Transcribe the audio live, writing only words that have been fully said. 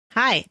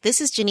Hi,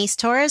 this is Janice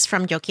Torres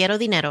from Yo Quiero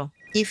Dinero.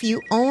 If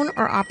you own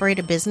or operate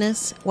a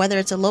business, whether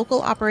it's a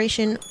local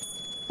operation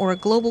or a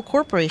global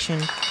corporation,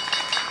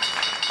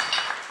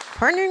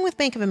 partnering with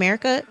Bank of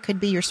America could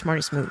be your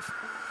smartest move.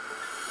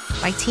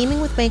 By teaming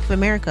with Bank of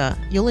America,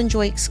 you'll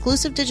enjoy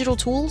exclusive digital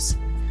tools,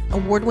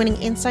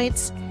 award-winning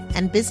insights,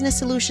 and business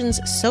solutions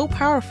so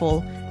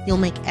powerful, you'll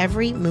make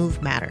every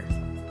move matter.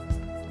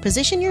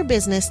 Position your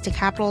business to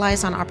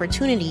capitalize on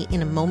opportunity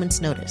in a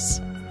moment's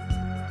notice.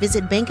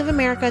 Visit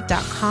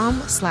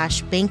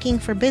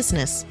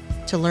bankofamerica.com/bankingforbusiness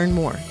to learn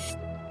more.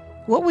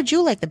 What would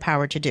you like the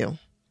power to do?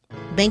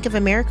 Bank of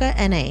America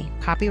N.A.,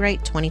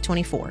 copyright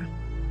 2024.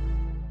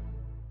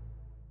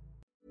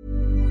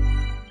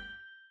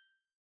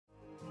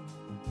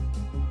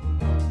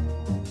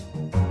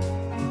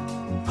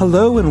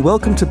 Hello and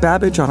welcome to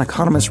Babbage on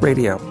Economist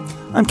Radio.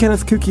 I'm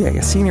Kenneth Cukier,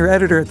 a senior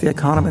editor at The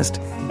Economist,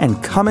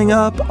 and coming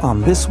up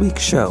on this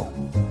week's show,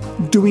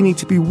 do we need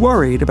to be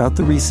worried about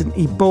the recent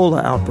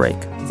Ebola outbreak?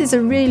 This is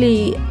a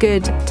really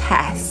good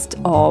test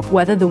of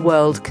whether the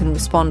world can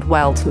respond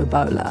well to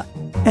Ebola.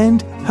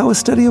 And how a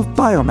study of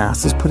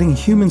biomass is putting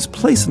humans'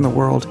 place in the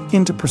world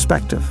into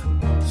perspective.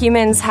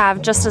 Humans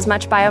have just as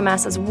much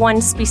biomass as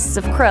one species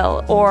of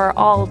krill or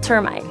all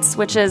termites,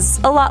 which is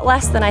a lot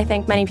less than I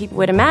think many people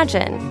would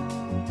imagine.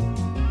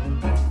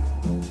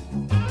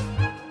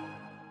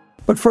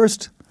 But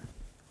first,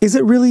 is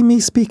it really me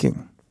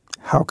speaking?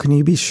 How can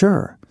you be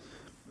sure?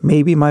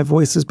 Maybe my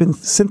voice has been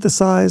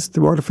synthesized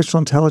through artificial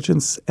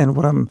intelligence, and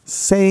what I'm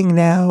saying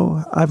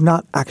now, I've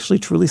not actually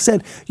truly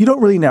said. You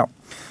don't really know.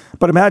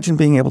 But imagine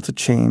being able to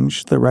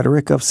change the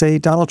rhetoric of, say,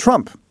 Donald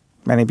Trump.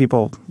 Many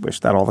people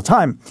wish that all the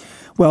time.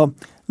 Well,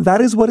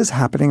 that is what is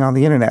happening on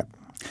the internet.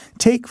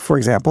 Take, for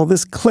example,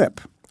 this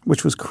clip,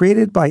 which was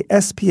created by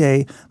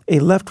SPA, a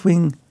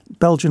left-wing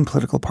Belgian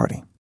political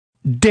party.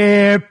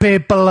 Dear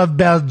people of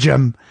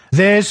Belgium,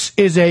 this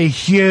is a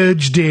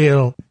huge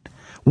deal.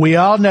 We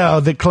all know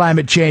that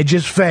climate change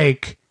is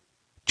fake,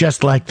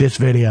 just like this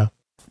video.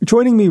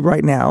 Joining me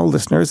right now,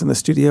 listeners, in the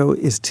studio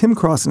is Tim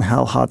Cross and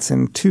Hal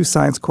Hodson, two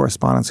science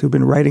correspondents who've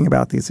been writing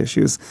about these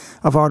issues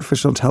of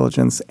artificial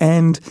intelligence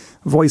and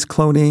voice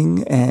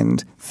cloning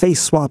and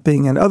face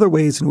swapping and other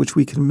ways in which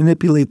we can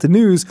manipulate the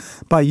news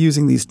by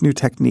using these new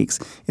techniques.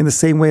 In the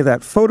same way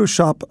that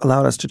Photoshop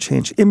allowed us to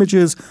change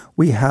images,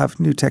 we have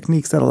new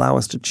techniques that allow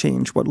us to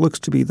change what looks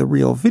to be the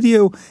real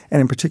video,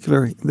 and in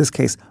particular, in this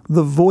case,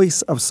 the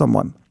voice of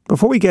someone.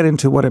 Before we get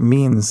into what it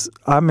means,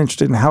 I'm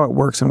interested in how it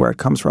works and where it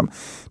comes from.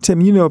 Tim,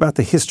 you know about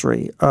the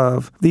history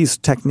of these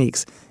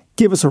techniques.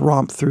 Give us a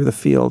romp through the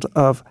field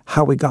of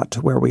how we got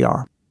to where we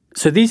are.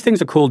 So these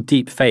things are called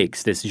deep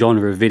fakes, this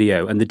genre of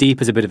video, and the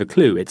deep is a bit of a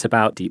clue. It's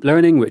about deep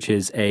learning, which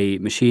is a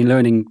machine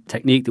learning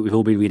technique that we've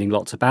all been reading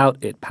lots about.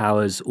 It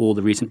powers all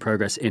the recent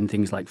progress in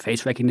things like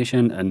face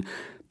recognition and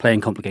playing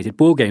complicated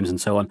board games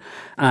and so on.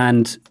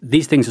 And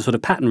these things are sort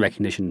of pattern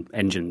recognition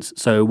engines.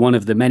 So one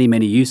of the many,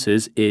 many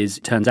uses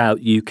is, turns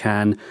out, you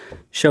can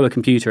show a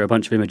computer a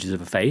bunch of images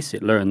of a face.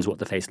 It learns what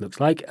the face looks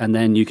like, and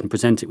then you can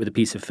present it with a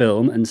piece of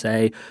film and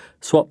say,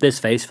 swap this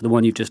face for the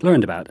one you've just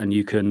learned about, and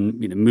you can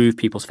move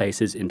people's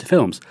faces into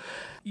films.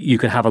 You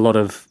could have a lot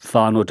of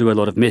fun or do a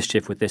lot of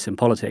mischief with this in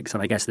politics,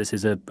 and I guess this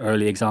is an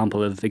early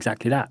example of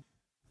exactly that.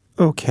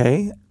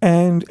 Okay,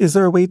 and is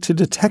there a way to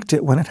detect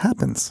it when it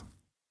happens?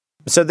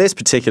 So this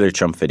particular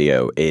Trump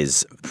video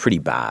is pretty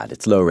bad.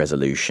 It's low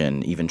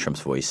resolution. Even Trump's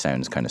voice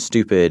sounds kind of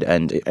stupid.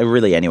 And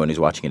really anyone who's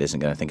watching it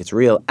isn't going to think it's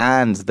real.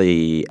 And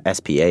the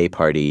SPA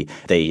party,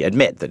 they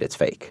admit that it's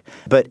fake.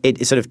 But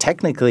it sort of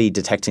technically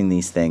detecting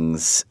these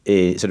things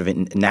is sort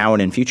of now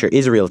and in future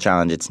is a real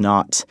challenge. It's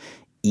not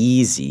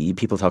easy.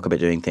 People talk about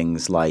doing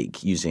things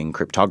like using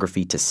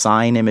cryptography to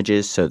sign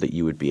images so that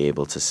you would be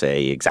able to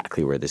say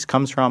exactly where this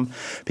comes from.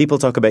 People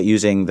talk about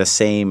using the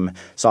same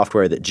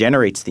software that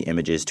generates the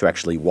images to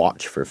actually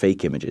watch for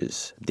fake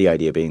images. The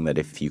idea being that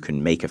if you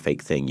can make a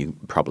fake thing, you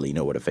probably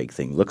know what a fake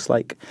thing looks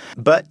like.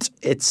 But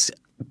it's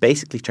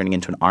basically turning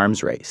into an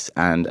arms race.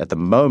 And at the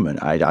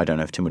moment, I don't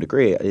know if Tim would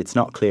agree, it's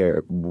not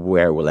clear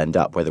where we'll end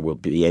up, whether we'll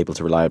be able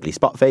to reliably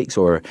spot fakes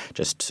or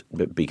just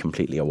be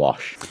completely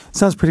awash.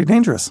 Sounds pretty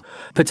dangerous.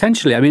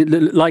 Potentially. I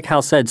mean, like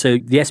Hal said, so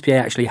the SPA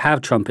actually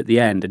have Trump at the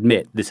end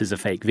admit this is a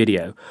fake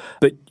video.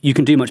 But you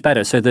can do much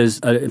better. So there's,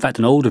 in fact,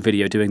 an older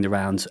video doing the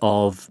rounds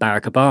of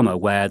Barack Obama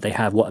where they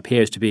have what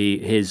appears to be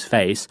his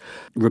face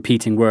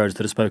repeating words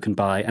that are spoken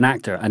by an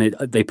actor. And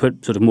they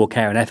put sort of more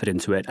care and effort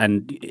into it.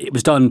 And it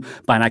was done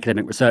by an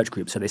academic research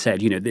group. So they said,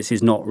 this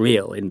is not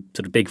real in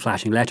sort of big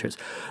flashing letters.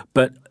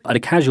 But at a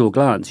casual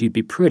glance, you'd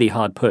be pretty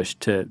hard pushed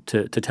to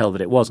tell that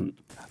it wasn't.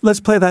 Let's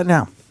play that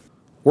now.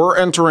 We're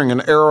entering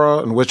an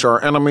era in which our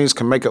enemies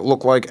can make it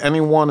look like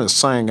anyone is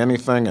saying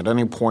anything at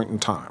any point in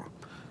time,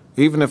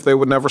 even if they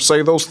would never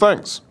say those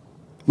things.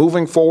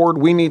 Moving forward,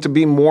 we need to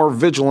be more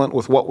vigilant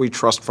with what we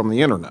trust from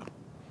the internet.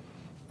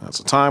 That's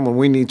a time when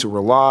we need to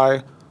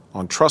rely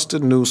on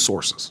trusted news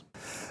sources.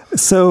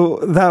 So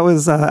that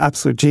was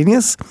absolute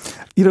genius.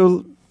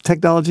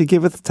 Technology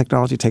giveth,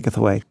 technology taketh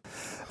away.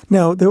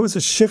 Now, there was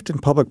a shift in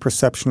public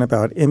perception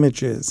about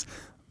images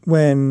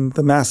when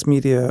the mass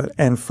media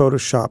and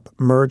Photoshop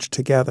merged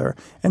together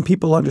and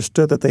people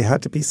understood that they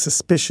had to be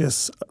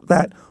suspicious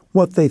that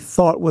what they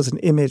thought was an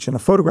image and a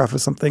photograph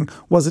of something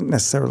wasn't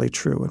necessarily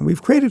true. And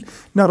we've created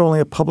not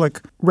only a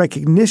public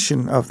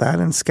recognition of that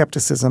and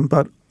skepticism,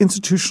 but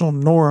institutional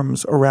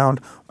norms around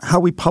how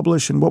we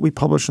publish and what we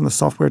publish in the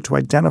software to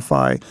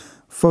identify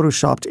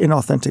photoshopped,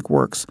 inauthentic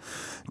works.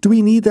 Do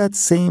we need that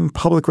same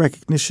public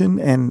recognition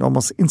and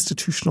almost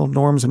institutional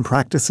norms and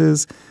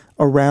practices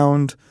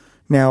around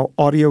now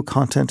audio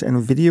content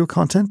and video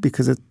content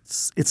because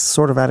it's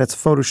sort of at its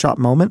Photoshop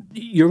moment?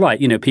 You're right.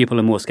 People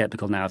are more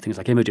skeptical now of things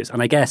like images.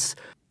 And I guess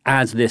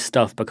as this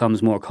stuff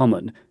becomes more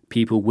common,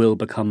 people will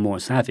become more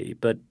savvy.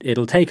 But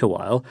it'll take a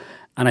while.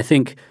 And I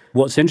think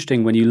what's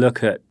interesting when you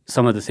look at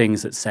some of the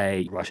things that,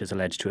 say, Russia's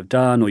alleged to have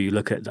done, or you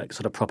look at like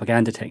sort of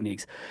propaganda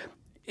techniques,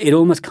 it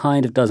almost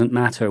kind of doesn't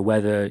matter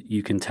whether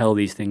you can tell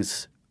these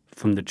things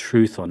from the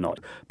truth or not.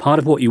 Part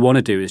of what you want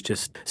to do is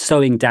just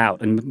sowing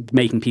doubt and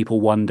making people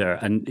wonder,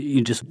 and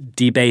you're just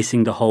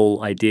debasing the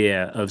whole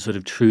idea of sort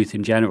of truth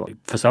in general.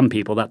 For some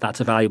people, that's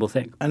a valuable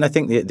thing. And I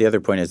think the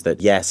other point is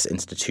that, yes,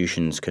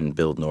 institutions can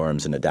build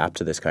norms and adapt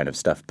to this kind of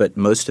stuff, but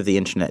most of the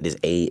internet is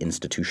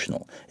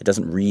institutional. It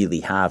doesn't really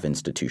have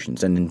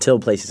institutions. And until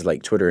places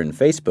like Twitter and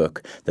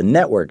Facebook, the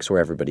networks where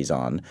everybody's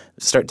on,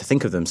 start to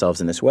think of themselves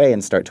in this way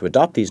and start to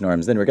adopt these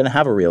norms, then we're going to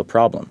have a real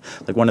problem.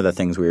 Like one of the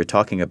things we were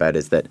talking about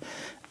is that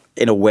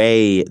in a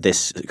way,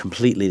 this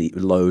completely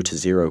low to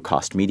zero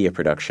cost media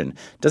production,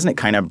 doesn't it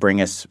kind of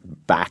bring us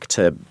back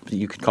to,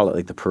 you could call it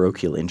like the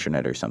parochial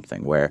internet or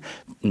something, where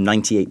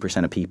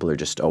 98% of people are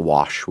just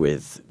awash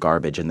with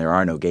garbage and there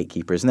are no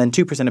gatekeepers. And then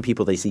 2% of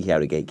people, they seek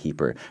out a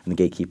gatekeeper and the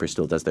gatekeeper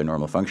still does their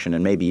normal function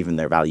and maybe even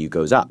their value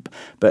goes up.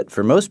 But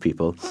for most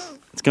people,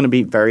 it's going to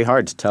be very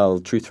hard to tell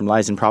truth from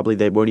lies and probably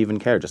they won't even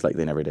care, just like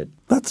they never did.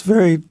 That's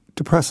very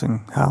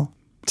depressing, Hal.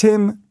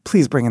 Tim,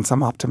 please bring in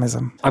some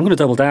optimism. I'm going to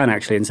double down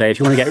actually and say if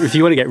you want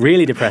to get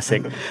really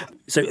depressing.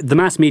 So the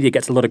mass media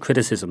gets a lot of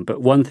criticism,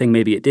 but one thing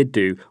maybe it did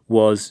do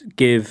was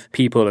give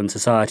people and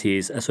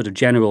societies a sort of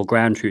general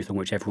ground truth on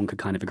which everyone could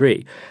kind of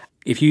agree.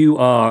 If you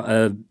are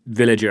a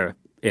villager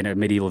in a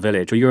medieval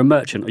village, or you're a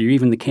merchant, or you're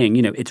even the king,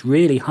 it's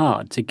really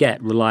hard to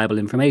get reliable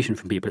information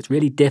from people. It's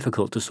really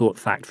difficult to sort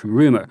fact from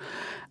rumor.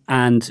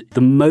 And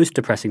the most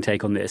depressing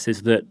take on this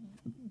is that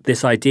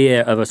this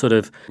idea of a sort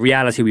of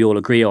reality we all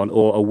agree on,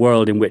 or a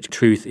world in which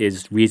truth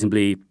is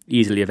reasonably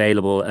easily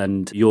available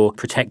and you're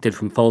protected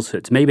from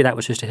falsehoods. Maybe that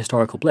was just a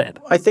historical blip.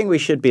 I think we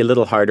should be a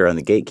little harder on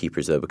the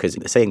gatekeepers, though, because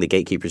saying the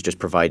gatekeepers just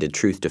provided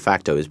truth de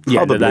facto is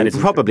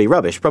probably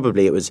rubbish.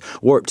 Probably it was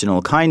warped in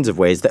all kinds of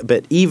ways.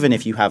 But even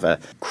if you have a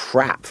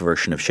crap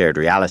version of shared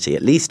reality,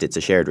 at least it's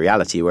a shared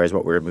reality, whereas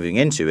what we're moving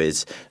into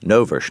is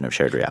no version of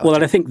shared reality. Well,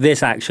 and I think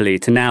this actually,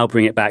 to now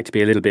bring it back to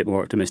be a little bit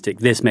more optimistic,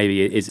 this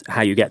maybe is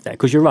how you get there.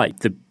 Because you're right,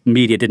 the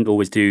media didn't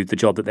always do the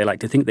job that they like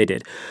to think they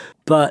did.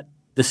 But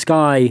the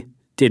sky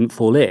didn't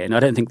fall in. I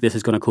don't think this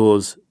is going to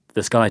cause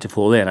the sky to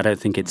fall in. I don't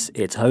think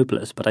it's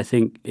hopeless, but I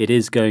think it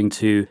is going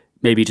to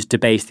maybe just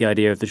debase the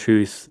idea of the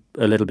truth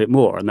a little bit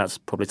more, and that's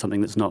probably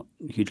something that's not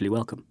hugely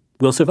welcome.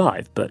 We'll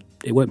survive, but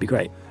it won't be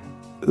great.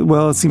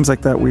 Well, it seems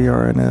like that we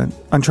are in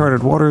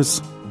uncharted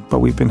waters, but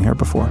we've been here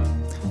before.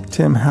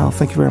 Tim, Hal,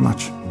 thank you very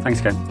much.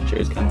 Thanks, Ken.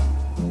 Cheers, Ken.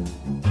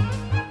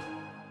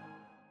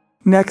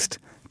 Next,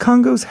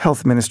 Congo's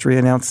health ministry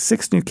announced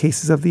 6 new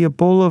cases of the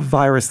Ebola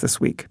virus this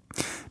week.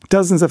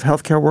 Dozens of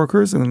healthcare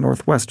workers in the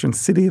northwestern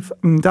city of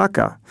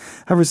Mbandaka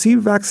have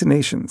received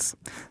vaccinations.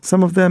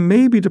 Some of them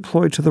may be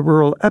deployed to the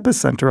rural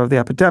epicenter of the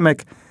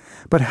epidemic,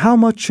 but how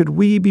much should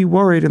we be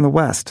worried in the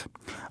West?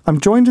 I'm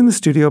joined in the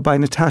studio by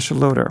Natasha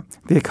Loder,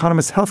 The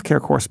Economist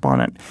healthcare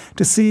correspondent,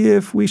 to see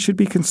if we should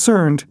be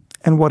concerned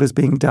and what is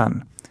being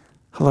done.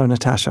 Hello,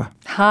 Natasha.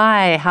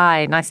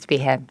 Hi. Nice to be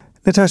here.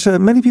 Natasha,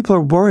 many people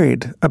are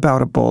worried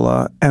about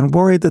Ebola and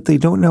worried that they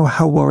don't know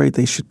how worried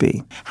they should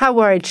be. How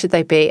worried should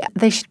they be?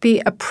 They should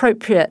be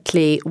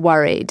appropriately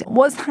worried.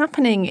 What's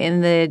happening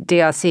in the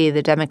DRC,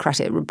 the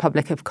Democratic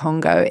Republic of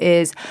Congo,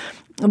 is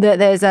that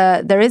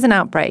there is an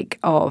outbreak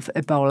of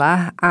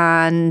Ebola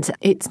and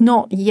it's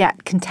not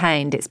yet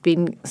contained. It's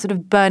been sort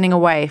of burning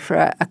away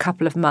for a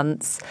couple of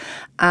months.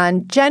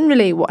 And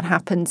generally what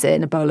happens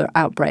in Ebola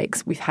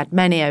outbreaks, we've had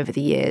many over the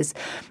years,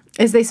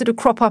 is they sort of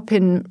crop up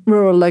in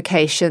rural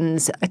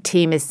locations, a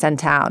team is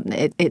sent out,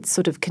 and it's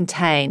sort of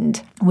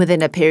contained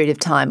within a period of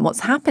time.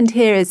 What's happened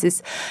here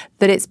is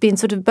that it's been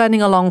sort of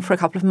burning along for a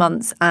couple of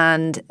months,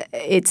 and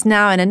it's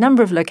now in a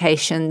number of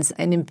locations,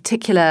 and in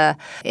particular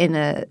in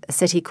a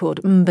city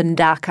called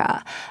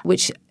Mbandaka,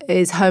 which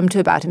is home to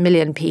about 1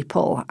 million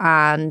people,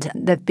 and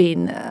there have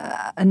been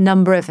a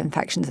number of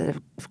infections that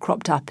have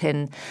cropped up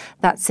in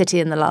that city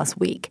in the last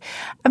week.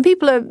 And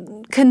people are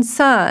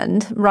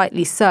concerned,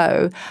 rightly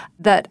so,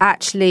 that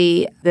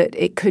actually that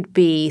it could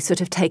be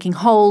sort of taking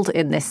hold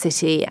in this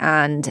city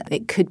and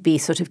it could be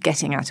sort of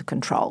getting out of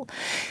control.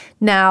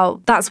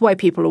 Now, that's why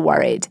people are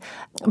worried.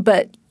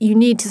 But you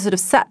need to sort of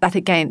set that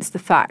against the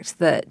fact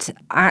that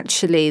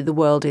actually the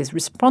world is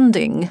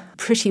responding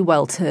pretty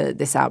well to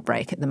this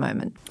outbreak at the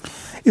moment.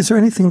 Is there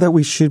anything that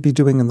we should be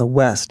doing in the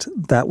West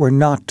that we're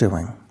not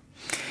doing?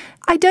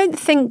 I don't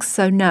think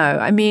so, no.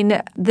 I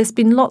mean, there's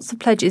been lots of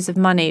pledges of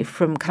money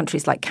from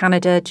countries like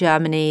Canada,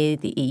 Germany,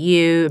 the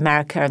EU,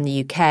 America and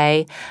the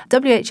UK.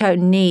 WHO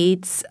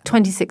needs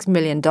 $26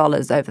 million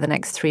over the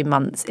next 3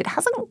 months. It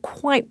hasn't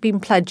quite been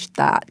pledged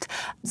that.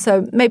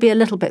 So maybe a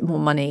little bit more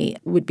money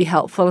would be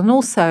helpful. And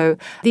also,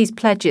 these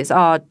pledges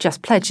are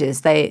just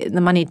pledges. The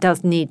money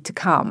does need to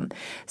come.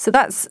 So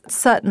that's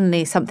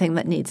certainly something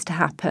that needs to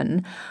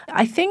happen.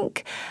 I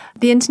think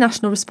the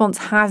international response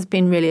has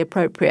been really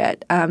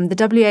appropriate.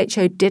 The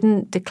WHO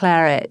didn't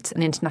declare it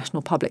an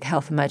international public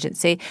health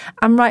emergency,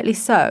 and rightly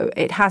so.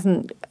 It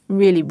hasn't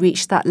really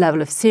reached that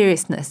level of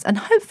seriousness, and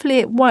hopefully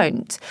it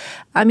won't.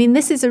 I mean,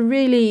 this is a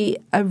really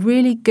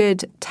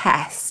good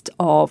test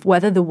of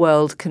whether the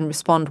world can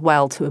respond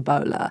well to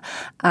Ebola.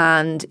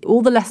 And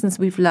all the lessons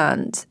we've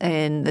learned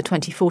in the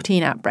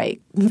 2014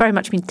 outbreak have very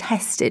much been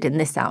tested in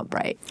this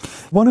outbreak.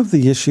 One of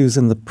the issues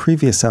in the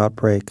previous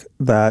outbreak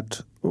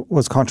that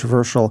was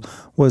controversial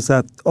was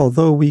that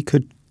although we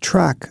could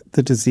track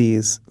the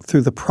disease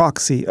through the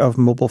proxy of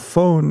mobile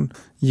phone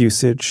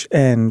usage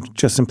and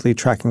just simply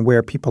tracking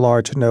where people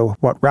are to know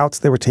what routes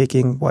they were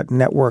taking, what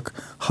network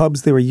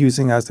hubs they were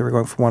using as they were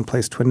going from one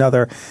place to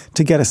another,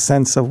 to get a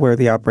sense of where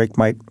the outbreak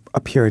might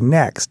appear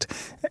next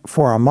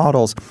for our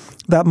models.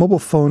 That mobile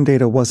phone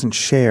data wasn't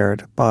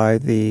shared by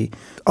the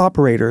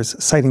operators,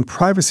 citing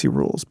privacy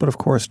rules. But of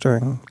course,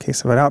 during the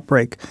case of an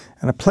outbreak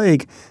and a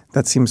plague,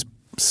 that seems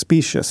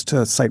specious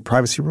to cite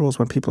privacy rules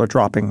when people are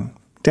dropping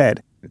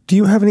dead. Do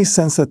you have any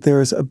sense that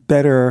there's a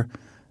better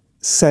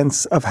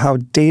sense of how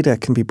data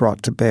can be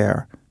brought to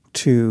bear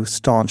to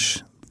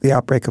staunch the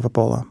outbreak of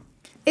Ebola?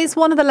 It's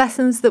one of the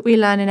lessons that we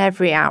learn in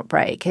every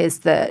outbreak is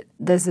that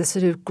there's a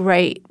sort of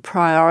great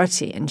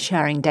priority in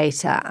sharing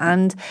data,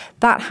 and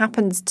that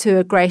happens to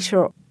a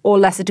greater or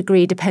lesser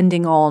degree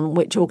depending on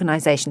which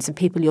organizations and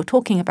people you're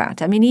talking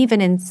about. I mean, even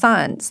in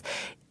science,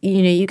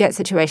 you get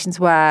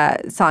situations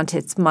where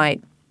scientists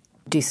might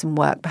do some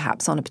work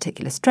perhaps on a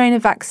particular strain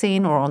of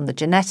vaccine or on the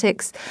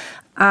genetics,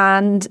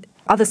 and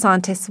other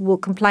scientists will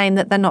complain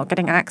that they're not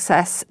getting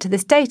access to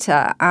this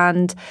data.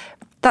 And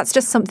that's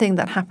just something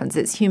that happens.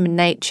 It's human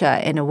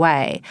nature in a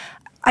way.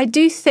 I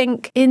do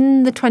think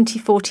in the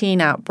 2014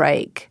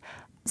 outbreak,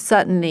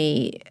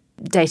 certainly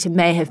data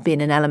may have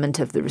been an element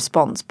of the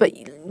response, but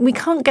we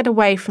can't get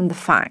away from the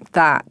fact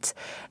that,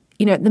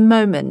 at the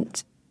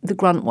moment, the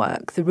grunt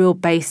work, the real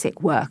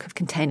basic work of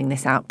containing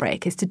this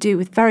outbreak is to do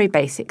with very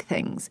basic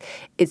things.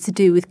 It's to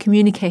do with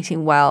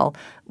communicating well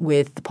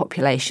with the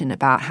population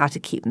about how to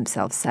keep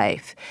themselves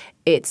safe.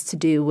 It's to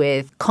do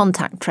with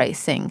contact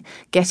tracing,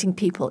 getting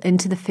people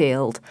into the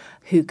field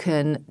who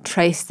can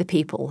trace the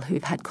people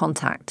who've had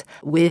contact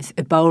with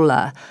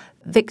Ebola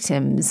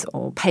victims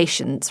or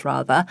patients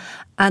rather,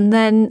 and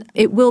then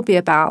it will be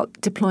about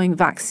deploying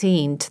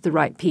vaccine to the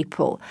right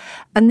people.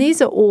 And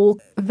these are all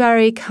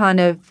very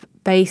kind of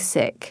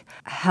basic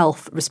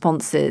health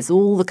responses,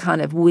 all the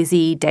kind of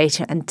whizzy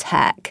data and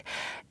tech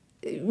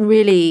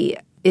really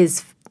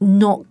is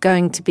not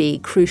going to be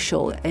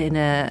crucial in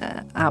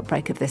an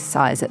outbreak of this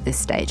size at this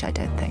stage, I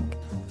don't think.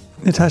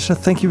 Natasha,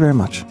 thank you very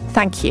much.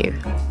 Thank you.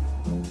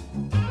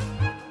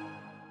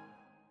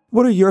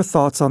 What are your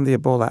thoughts on the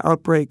Ebola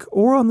outbreak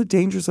or on the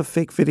dangers of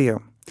fake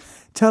video?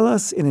 Tell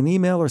us in an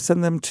email or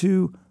send them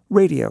to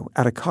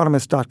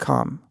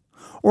radio@economist.com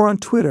or on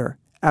Twitter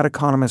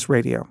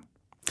 @economistradio.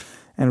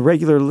 And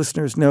regular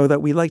listeners know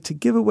that we like to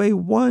give away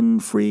one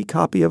free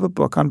copy of a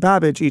book on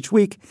Babbage each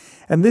week.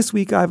 And this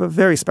week I have a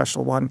very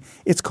special one.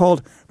 It's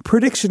called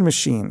Prediction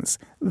Machines,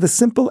 The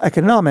Simple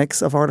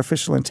Economics of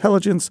Artificial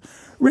Intelligence,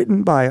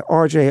 written by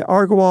R.J.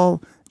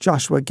 Argawal,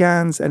 Joshua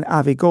Gans, and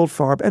Avi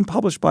Goldfarb, and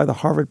published by the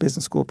Harvard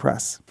Business School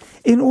Press.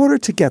 In order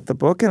to get the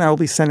book, and I will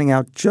be sending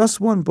out just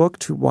one book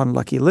to one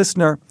lucky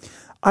listener,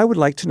 I would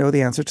like to know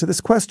the answer to this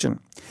question.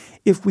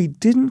 If we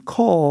didn't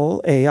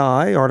call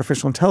AI,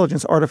 artificial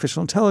intelligence,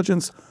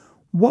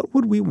 what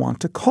would we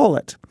want to call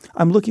it?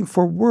 I'm looking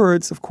for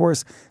words, of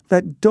course,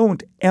 that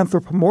don't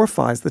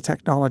anthropomorphize the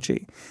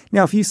technology.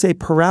 Now, if you say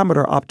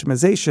parameter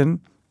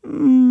optimization,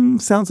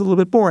 sounds a little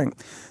bit boring.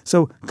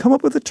 So come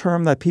up with a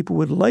term that people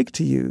would like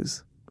to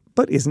use,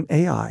 but isn't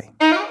AI.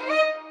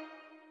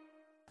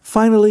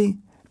 Finally,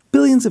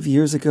 billions of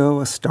years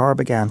ago, a star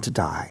began to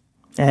die.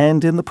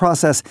 And in the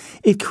process,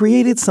 it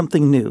created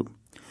something new.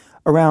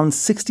 Around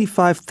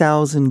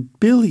 65,000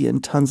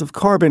 billion tons of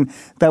carbon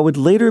that would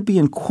later be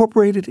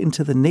incorporated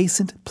into the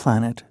nascent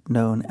planet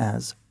known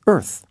as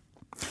Earth.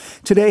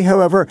 Today,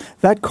 however,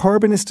 that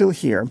carbon is still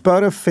here,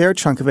 but a fair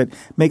chunk of it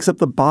makes up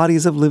the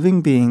bodies of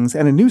living beings,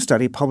 and a new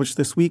study published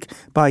this week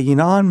by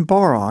Yinan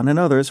Baron and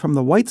others from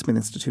the Weizmann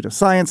Institute of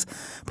Science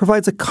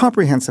provides a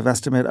comprehensive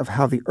estimate of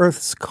how the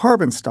Earth's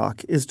carbon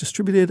stock is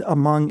distributed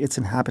among its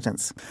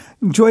inhabitants.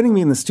 Joining me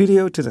in the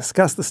studio to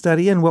discuss the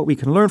study and what we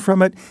can learn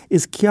from it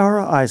is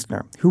Chiara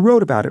Eisner, who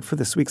wrote about it for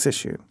this week's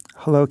issue.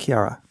 Hello,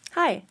 Chiara.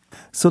 Hi.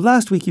 So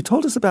last week you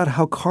told us about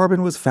how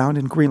carbon was found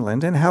in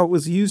Greenland and how it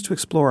was used to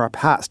explore our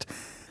past.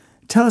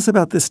 Tell us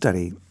about this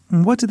study.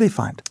 What did they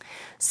find?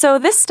 So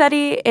this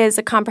study is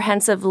a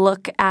comprehensive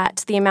look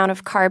at the amount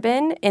of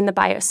carbon in the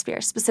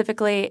biosphere,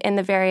 specifically in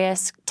the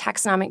various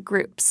taxonomic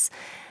groups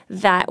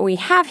that we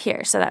have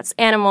here. So that's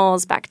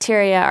animals,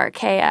 bacteria,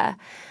 archaea.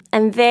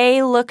 And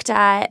they looked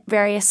at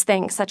various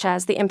things such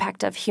as the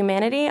impact of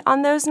humanity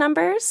on those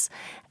numbers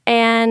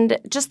and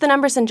just the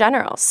numbers in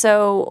general.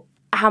 So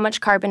how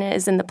much carbon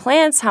is in the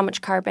plants, how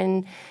much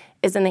carbon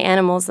is in the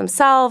animals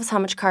themselves, how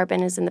much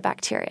carbon is in the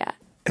bacteria.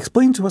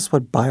 Explain to us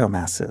what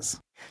biomass is.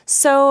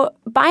 So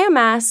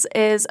biomass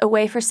is a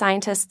way for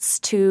scientists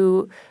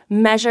to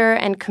measure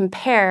and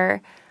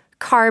compare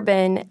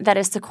carbon that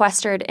is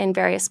sequestered in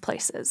various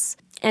places.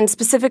 And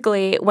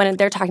specifically, when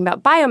they're talking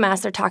about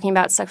biomass, they're talking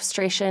about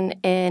sequestration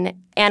in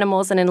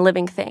animals and in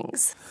living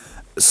things.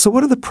 So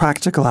what are the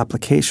practical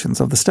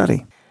applications of the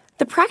study?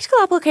 The practical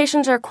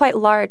applications are quite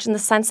large in the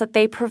sense that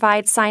they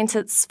provide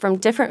scientists from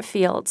different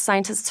fields,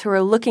 scientists who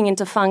are looking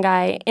into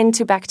fungi,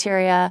 into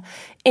bacteria,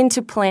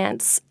 into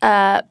plants,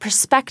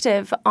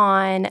 perspective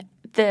on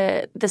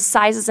the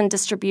sizes and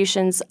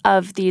distributions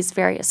of these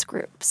various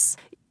groups.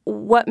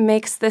 What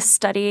makes this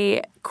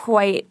study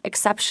quite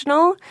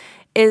exceptional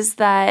is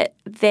that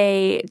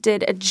they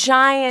did a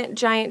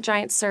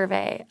giant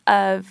survey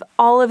of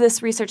all of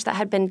this research that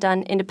had been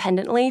done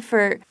independently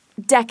for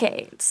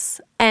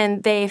decades.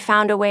 And they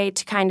found a way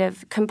to kind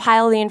of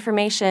compile the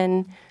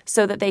information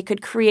so that they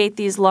could create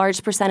these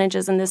large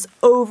percentages and this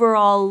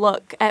overall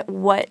look at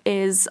what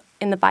is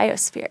in the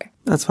biosphere.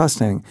 That's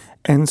fascinating.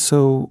 And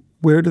so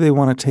where do they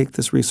want to take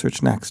this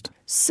research next?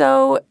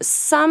 So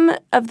some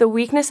of the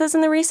weaknesses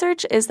in the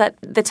research is that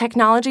the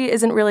technology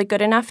isn't really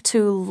good enough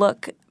to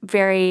look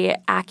very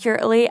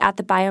accurately at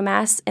the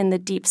biomass in the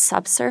deep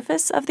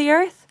subsurface of the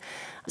Earth.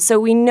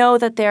 So we know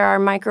that there are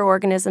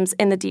microorganisms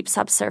in the deep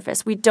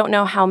subsurface. We don't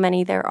know how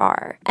many there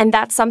are. And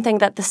that's something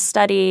that the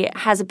study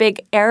has a big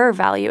error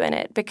value in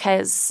it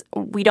because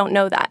we don't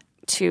know that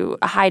to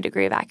a high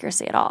degree of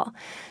accuracy at all.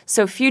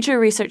 So future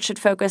research should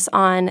focus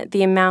on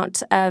the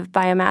amount of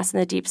biomass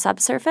in the deep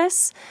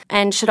subsurface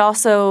and should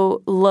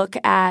also look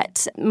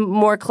at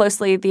more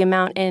closely the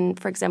amount in,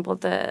 for example,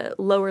 the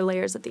lower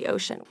layers of the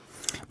ocean.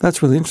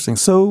 That's really interesting.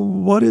 So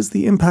what is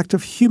the impact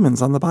of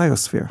humans on the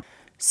biosphere?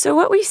 So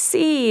what we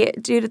see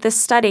due to this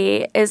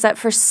study is that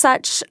for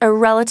such a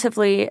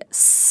relatively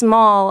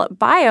small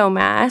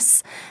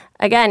biomass,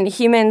 again,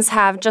 humans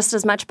have just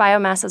as much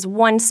biomass as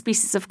one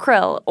species of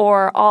krill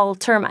or all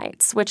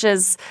termites, which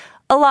is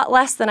a lot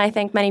less than I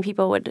think many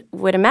people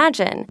would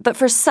imagine. But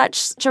for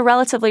such a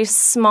relatively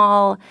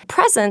small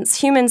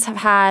presence, humans have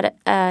had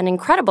an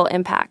incredible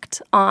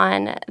impact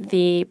on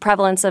the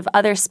prevalence of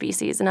other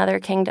species in other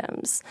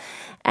kingdoms.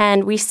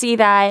 And we see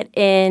that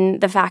in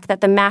the fact that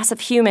the mass of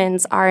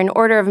humans are an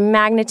order of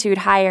magnitude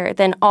higher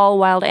than all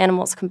wild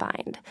animals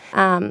combined.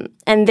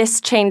 And this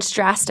changed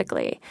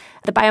drastically.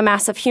 The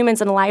biomass of humans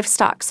and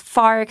livestock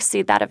far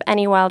exceed that of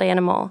any wild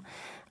animal.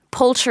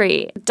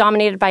 Poultry,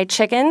 dominated by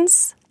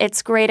chickens,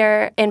 it's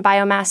greater in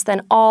biomass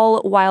than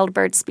all wild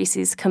bird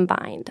species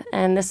combined.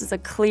 And this is a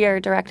clear,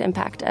 direct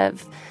impact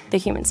of the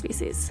human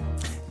species.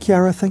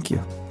 Chiara, thank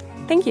you.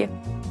 Thank you.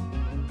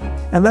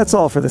 And that's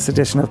all for this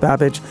edition of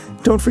Babbage.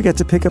 Don't forget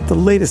to pick up the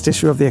latest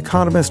issue of The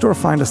Economist or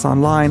find us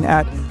online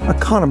at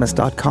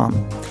economist.com.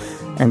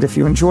 And if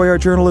you enjoy our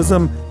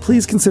journalism,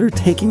 please consider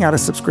taking out a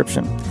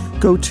subscription.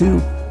 Go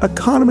to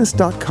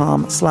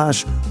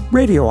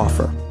economist.com/radio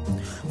offer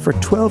for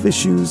 12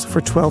 issues for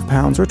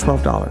 £12 or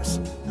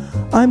 $12.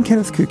 I'm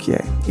Kenneth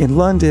Cukier. In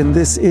London,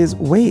 this is,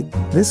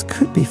 this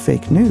could be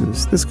fake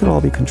news. This could all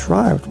be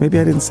contrived. Maybe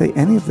I didn't say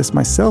any of this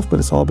myself, but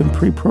it's all been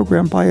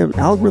pre-programmed by an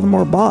algorithm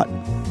or bot.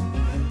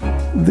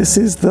 This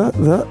is The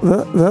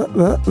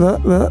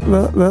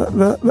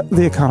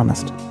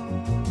Economist.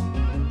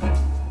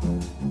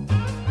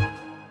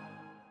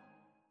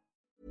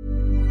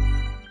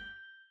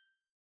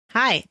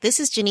 Hi, this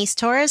is Janice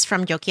Torres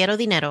from Yo Quiero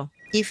Dinero.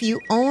 If you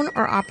own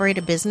or operate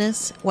a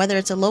business, whether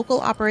it's a local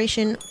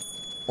operation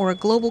or a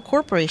global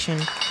corporation,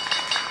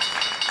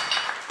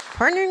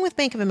 partnering with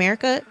Bank of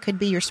America could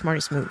be your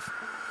smartest move.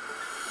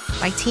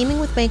 By teaming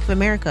with Bank of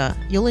America,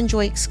 you'll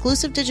enjoy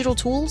exclusive digital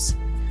tools,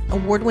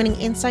 award-winning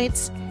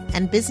insights,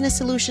 and business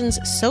solutions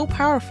so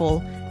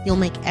powerful, you'll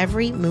make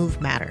every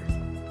move matter.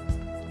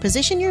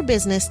 Position your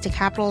business to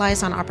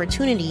capitalize on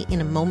opportunity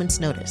in a moment's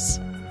notice.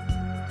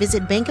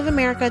 Visit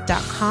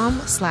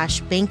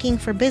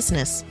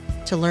bankofamerica.com/bankingforbusiness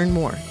to learn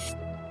more.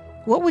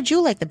 What would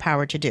you like the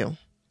power to do?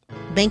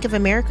 Bank of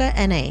America,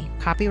 N.A.,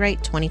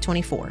 copyright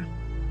 2024.